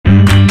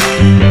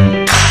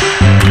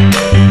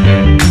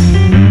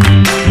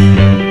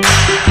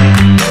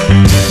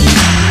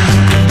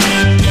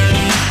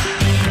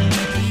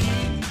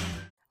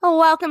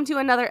welcome to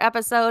another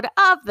episode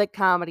of the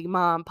Comedy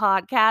Mom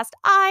Podcast.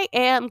 I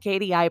am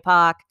Katie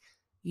Ipock,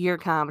 your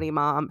comedy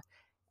mom.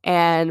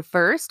 And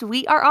first,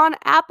 we are on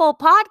Apple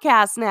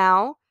Podcasts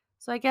now.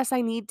 So I guess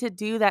I need to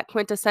do that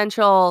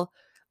quintessential,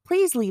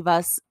 please leave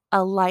us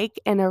a like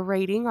and a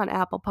rating on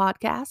Apple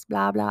Podcasts,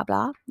 blah, blah,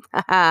 blah.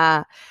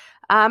 And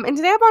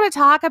today I want to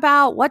talk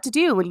about what to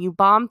do when you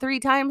bomb 3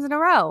 times in a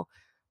row.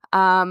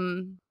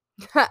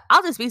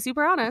 I'll just be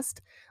super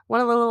honest. One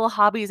of the little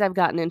hobbies I've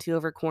gotten into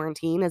over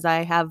quarantine is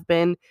I have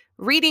been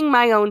reading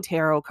my own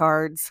tarot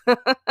cards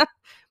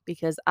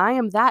because I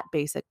am that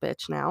basic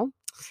bitch now.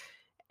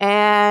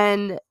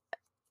 And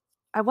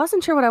I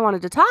wasn't sure what I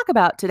wanted to talk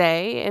about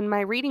today. In my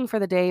reading for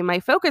the day, my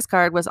focus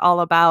card was all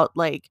about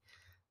like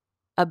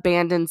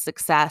abandoned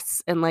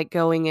success and like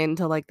going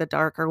into like the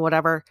dark or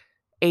whatever.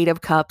 8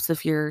 of Cups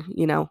if you're,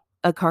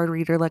 a card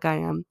reader like I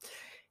am.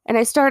 And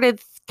I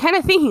started kind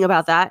of thinking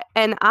about that.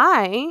 And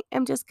I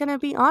am just going to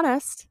be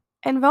honest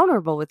and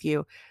vulnerable with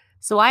you.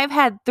 So I've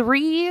had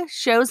 3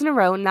 shows in a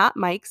row, not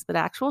mics, but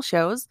actual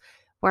shows,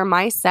 where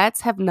my sets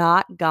have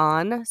not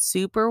gone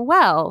super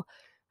well.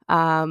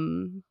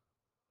 One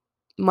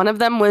of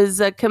them was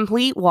a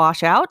complete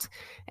washout,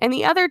 and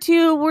the other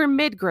 2 were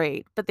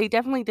mid-grade, but they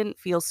definitely didn't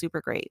feel super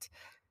great.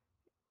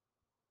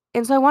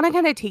 And so I want to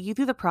kind of take you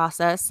through the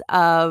process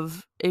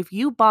of if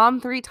you bomb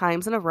 3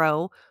 times in a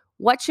row,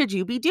 what should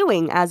you be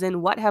doing? As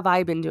in, what have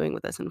I been doing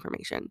with this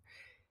information?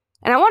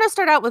 And I want to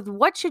start out with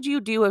what should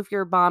you do if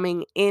you're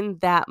bombing in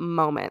that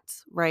moment,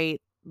 right?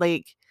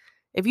 Like,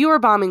 if you were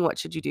bombing, what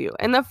should you do?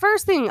 And the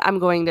first thing I'm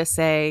going to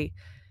say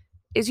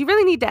is you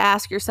really need to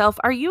ask yourself,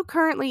 are you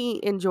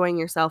currently enjoying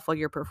yourself while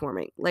you're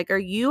performing? Like, are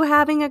you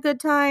having a good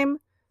time?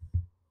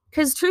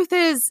 Because truth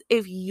is,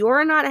 if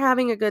you're not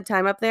having a good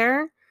time up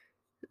there,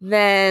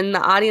 then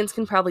the audience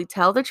can probably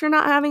tell that you're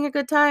not having a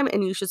good time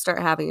and you should start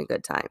having a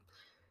good time.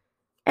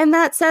 And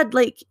that said,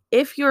 like,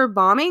 if you're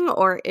bombing,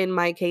 or in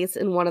my case,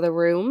 in one of the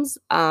rooms,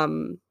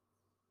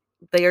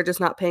 they are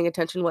just not paying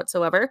attention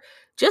whatsoever,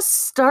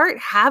 just start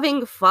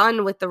having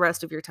fun with the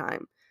rest of your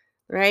time,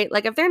 right?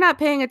 Like, if they're not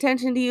paying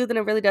attention to you, then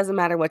it really doesn't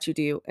matter what you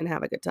do and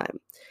have a good time.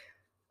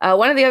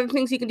 One of the other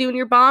things you can do in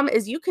your bomb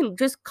is you can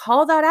just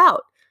call that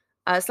out.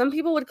 Some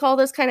people would call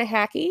this kind of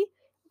hacky.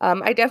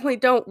 I definitely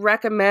don't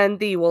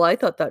recommend well, I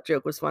thought that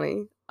joke was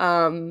funny.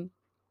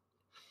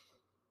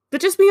 But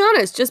just be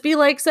honest. Just be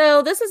like,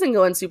 so this isn't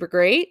going super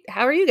great.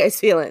 How are you guys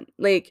feeling?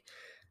 Like,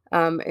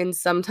 and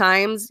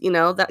sometimes,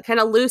 that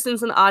kind of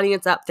loosens an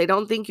audience up. They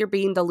don't think you're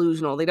being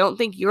delusional. They don't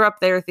think you're up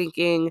there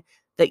thinking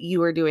that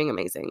you are doing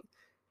amazing.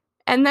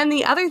 And then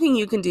the other thing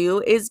you can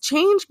do is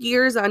change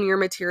gears on your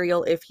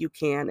material if you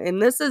can.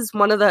 And this is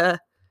one of the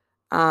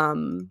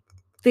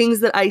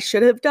things that I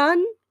should have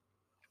done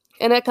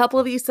in a couple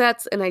of these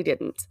sets, and I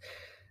didn't.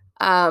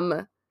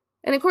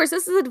 And of course,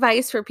 this is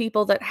advice for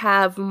people that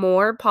have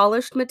more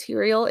polished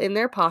material in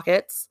their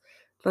pockets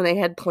than they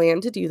had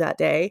planned to do that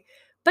day.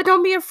 But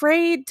don't be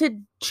afraid to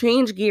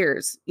change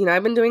gears.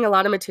 I've been doing a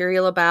lot of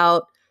material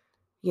about,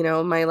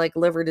 my like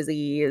liver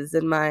disease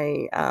and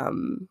my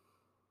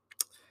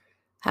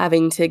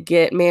having to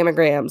get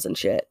mammograms and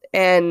shit.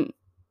 And,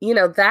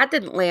 that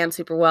didn't land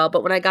super well.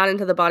 But when I got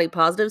into the body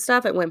positive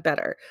stuff, it went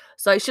better.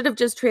 So I should have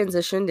just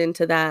transitioned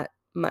into that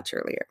much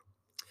earlier.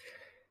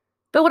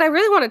 But what I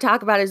really want to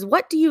talk about is,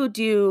 what do you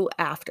do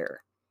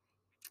after?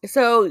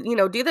 So,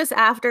 do this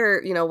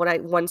after,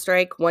 one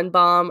strike, 1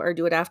 bomb, or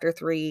do it after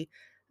 3.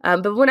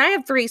 But when I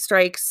have 3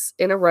 strikes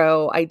in a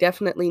row, I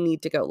definitely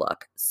need to go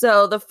look.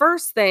 So the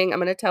first thing I'm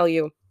going to tell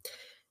you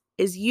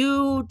is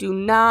you do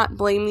not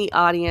blame the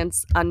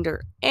audience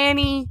under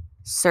any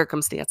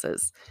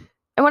circumstances.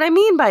 And what I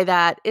mean by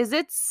that is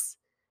it's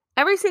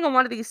every single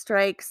one of these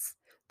strikes,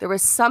 there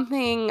was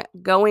something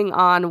going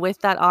on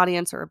with that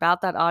audience or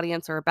about that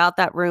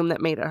room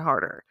that made it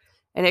harder.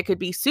 And it could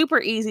be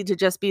super easy to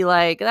just be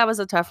like, that was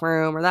a tough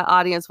room, or that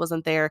audience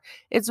wasn't there.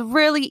 It's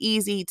really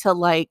easy to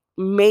like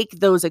make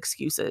those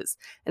excuses.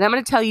 And I'm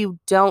going to tell you,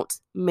 don't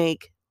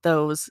make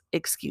those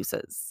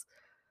excuses.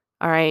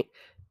 All right.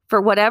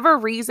 For whatever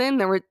reason,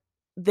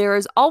 there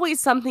is always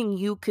something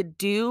you could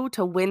do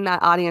to win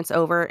that audience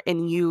over,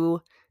 and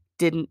you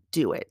didn't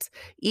do it.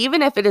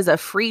 Even if it is a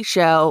free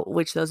show,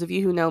 which those of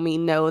you who know me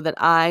know that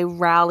I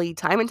rally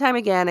time and time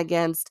again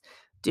against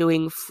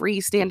doing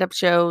free stand-up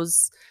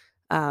shows,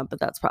 but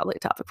that's probably a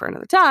topic for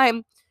another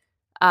time.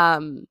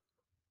 Don't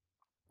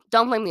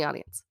blame the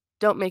audience.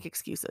 Don't make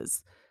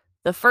excuses.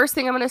 The first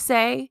thing I'm going to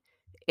say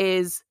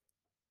is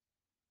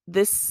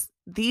these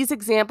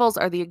examples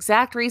are the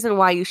exact reason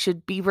why you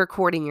should be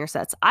recording your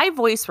sets. I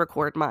voice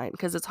record mine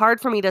because it's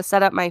hard for me to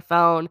set up my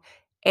phone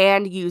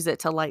and use it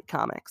to light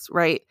comics,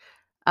 right?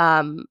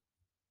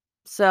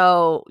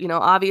 So,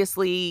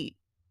 obviously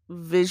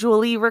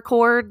visually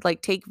record,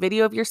 like take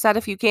video of your set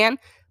if you can,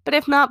 but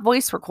if not,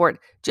 voice record.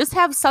 Just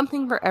have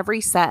something for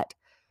every set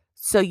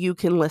so you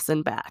can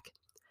listen back.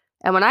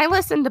 And when I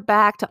listened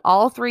back to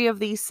all 3 of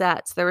these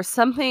sets, there was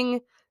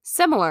something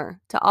similar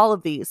to all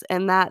of these,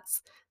 and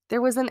that's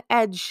there was an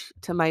edge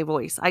to my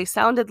voice. I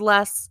sounded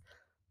less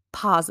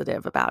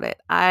positive about it.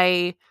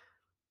 I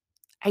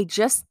I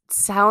just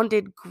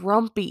sounded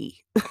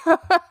grumpy.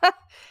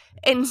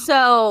 And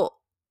so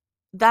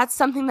that's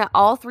something that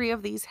all three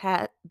of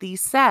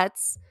these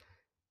sets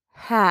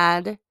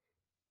had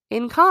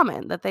in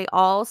common, that they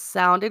all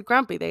sounded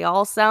grumpy. They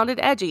all sounded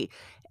edgy.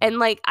 And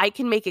like, I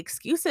can make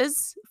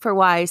excuses for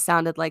why I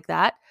sounded like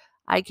that.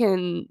 I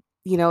can,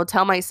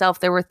 tell myself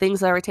there were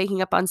things that I were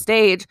taking up on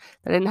stage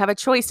that I didn't have a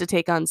choice to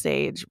take on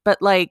stage.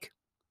 But like,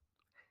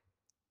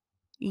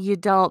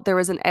 there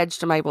was an edge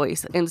to my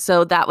voice. And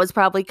so that was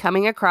probably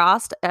coming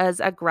across as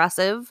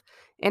aggressive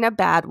in a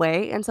bad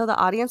way. And so the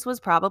audience was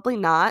probably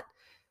not,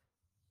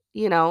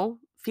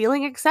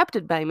 feeling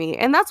accepted by me.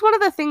 And that's one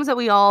of the things that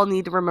we all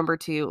need to remember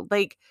too.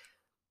 Like,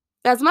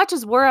 as much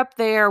as we're up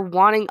there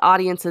wanting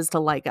audiences to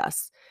like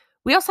us,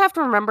 we also have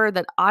to remember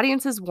that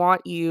audiences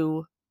want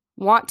to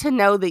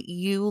know that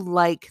you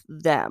like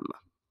them.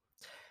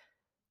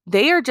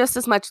 They are just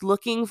as much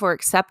looking for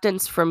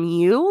acceptance from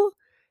you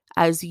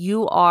as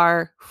you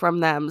are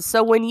from them.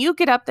 So when you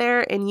get up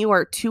there and you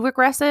are too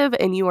aggressive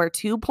and you are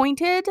too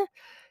pointed,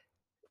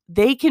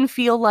 they can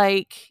feel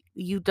like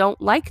you don't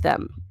like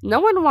them. No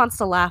one wants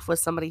to laugh with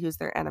somebody who's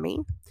their enemy.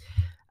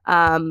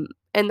 And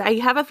I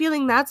have a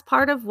feeling that's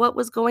part of what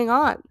was going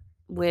on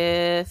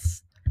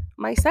with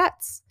my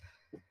sets.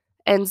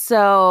 And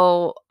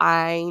so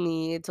I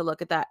need to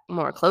look at that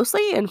more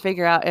closely and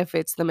figure out if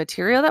it's the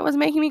material that was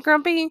making me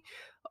grumpy,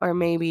 or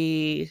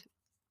maybe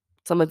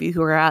some of you who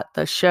were at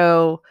the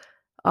show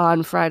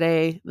on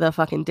Friday, the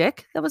fucking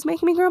dick that was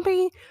making me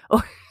grumpy,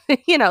 or,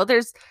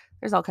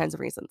 there's all kinds of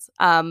reasons.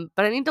 But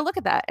I need to look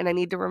at that, and I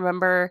need to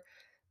remember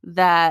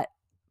that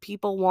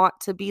people want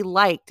to be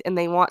liked and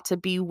they want to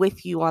be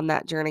with you on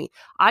that journey.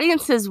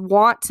 Audiences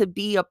want to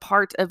be a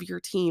part of your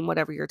team,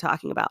 whatever you're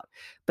talking about,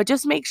 but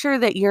just make sure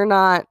that you're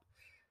not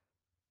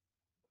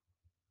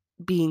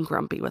being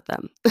grumpy with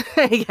them,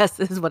 I guess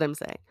is what I'm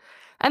saying.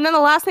 And then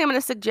the last thing I'm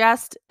going to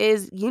suggest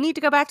is you need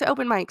to go back to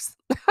open mics.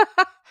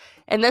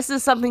 And this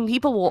is something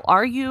people will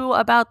argue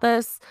about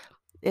this.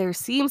 There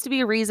seems to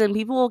be a reason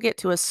people will get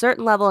to a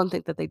certain level and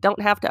think that they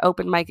don't have to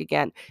open mic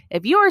again.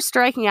 If you are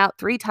striking out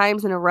 3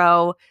 times in a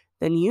row,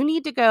 then you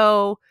need to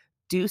go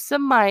do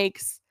some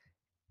mics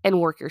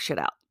and work your shit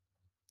out.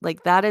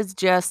 Like, that is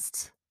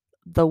just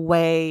the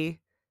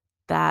way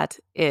that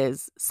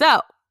is.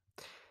 So,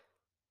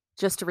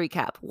 just to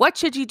recap, what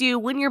should you do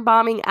when you're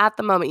bombing at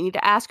the moment? You need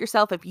to ask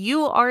yourself if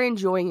you are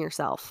enjoying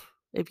yourself.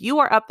 If you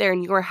are up there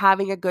and you are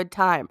having a good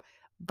time,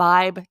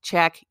 vibe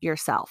check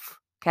yourself,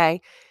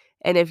 okay?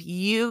 And if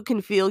you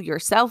can feel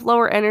yourself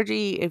lower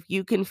energy, if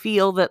you can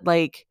feel that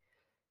like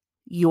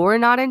you're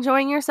not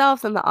enjoying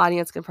yourself, then the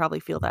audience can probably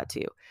feel that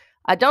too.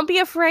 Don't be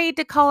afraid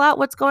to call out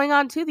what's going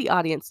on to the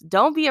audience.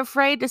 Don't be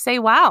afraid to say,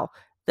 wow,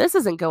 this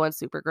isn't going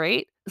super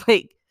great.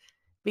 Like,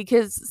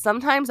 because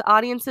sometimes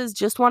audiences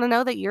just want to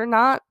know that you're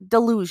not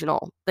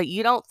delusional, that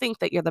you don't think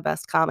that you're the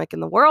best comic in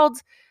the world.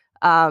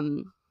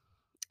 And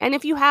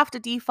if you have to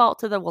default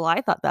to well,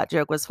 I thought that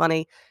joke was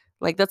funny,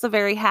 like, that's a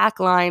very hack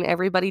line.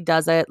 Everybody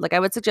does it. Like, I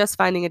would suggest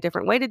finding a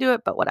different way to do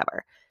it, but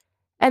whatever.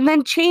 And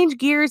then change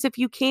gears if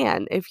you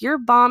can. If you're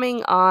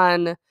bombing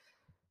on,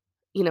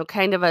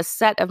 kind of a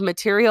set of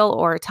material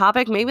or a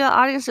topic, maybe the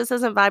audience just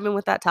isn't vibing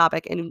with that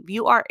topic, and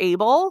you are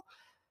able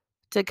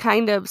to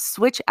kind of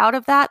switch out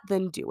of that,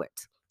 then do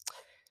it.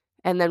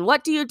 And then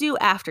what do you do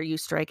after you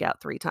strike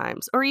out 3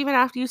 times, or even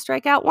after you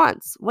strike out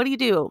once? What do you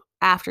do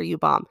after you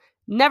bomb?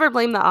 Never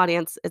blame the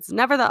audience. It's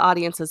never the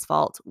audience's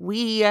fault.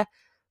 We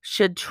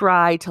should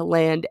try to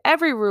land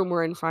every room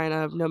we're in front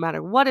of, no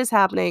matter what is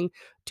happening.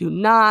 Do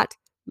not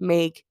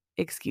make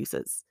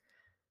excuses.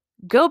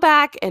 Go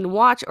back and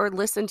watch or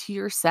listen to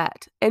your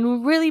set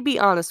and really be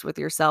honest with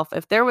yourself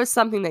if there was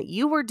something that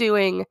you were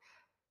doing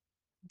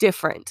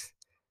different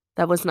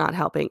that was not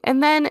helping.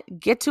 And then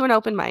get to an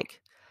open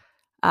mic.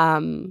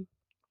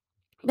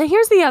 But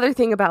here's the other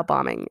thing about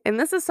bombing, and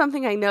this is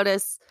something I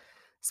notice,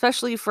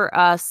 especially for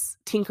us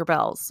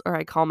Tinkerbells, or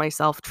I call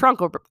myself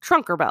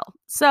Trunkerbell.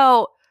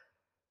 So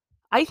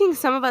I think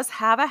some of us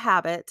have a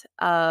habit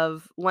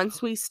of,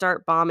 once we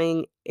start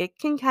bombing, it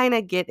can kind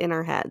of get in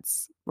our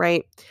heads,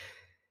 right?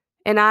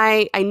 And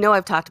I know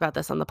I've talked about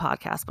this on the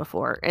podcast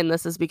before, and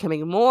this is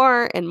becoming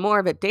more and more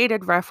of a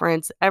dated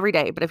reference every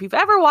day. But if you've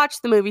ever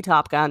watched the movie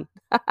Top Gun,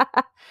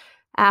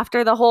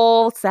 after the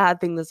whole sad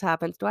thing that's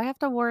happened, do I have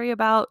to worry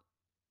about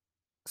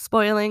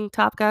spoiling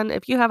Top Gun?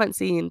 If you haven't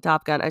seen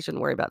Top Gun, I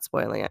shouldn't worry about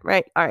spoiling it,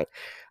 right? All right.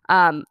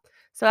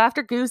 So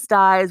after Goose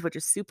dies, which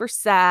is super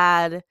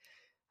sad,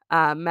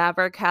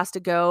 Maverick has to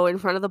go in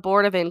front of the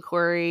board of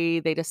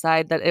inquiry. They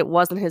decide that it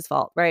wasn't his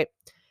fault, right?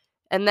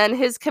 And then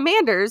his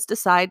commanders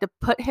decide to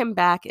put him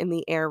back in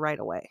the air right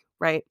away,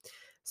 right?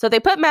 So they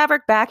put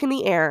Maverick back in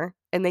the air,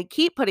 and they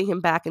keep putting him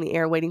back in the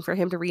air, waiting for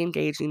him to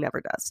re-engage, and he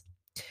never does.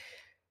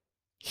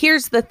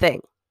 Here's the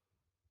thing.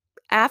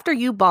 After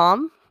you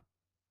bomb,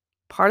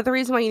 part of the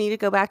reason why you need to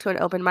go back to an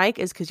open mic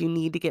is because you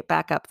need to get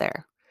back up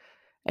there.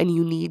 And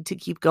you need to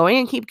keep going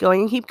and keep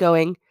going and keep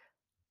going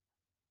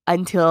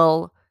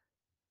until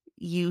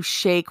you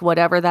shake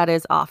whatever that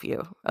is off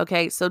you.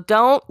 Okay? So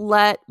don't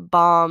let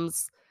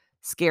bombs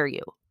scare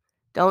you.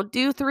 Don't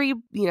do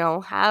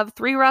have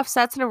 3 rough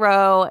sets in a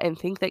row and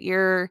think that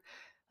you're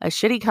a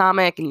shitty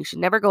comic and you should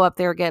never go up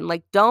there again.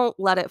 Like, don't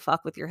let it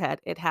fuck with your head.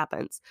 It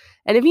happens.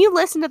 And if you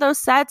listen to those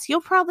sets,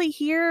 you'll probably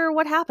hear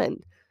what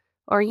happened.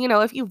 Or,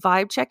 if you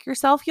vibe check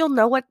yourself, you'll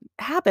know what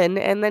happened.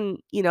 And then,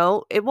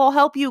 it will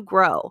help you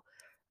grow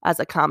as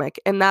a comic.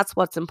 And that's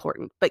what's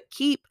important. But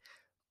keep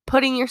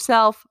putting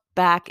yourself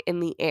back in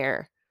the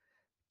air.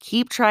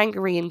 Keep trying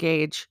to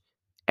re-engage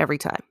every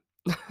time.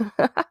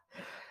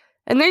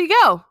 And there you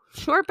go.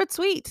 Short but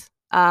sweet.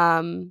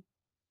 I'm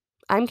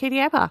Katie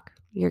Ipock,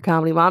 your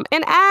comedy mom.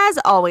 And as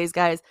always,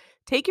 guys,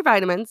 take your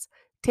vitamins,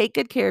 take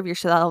good care of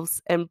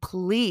yourselves, and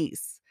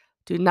please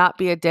do not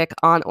be a dick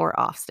on or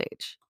off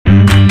stage.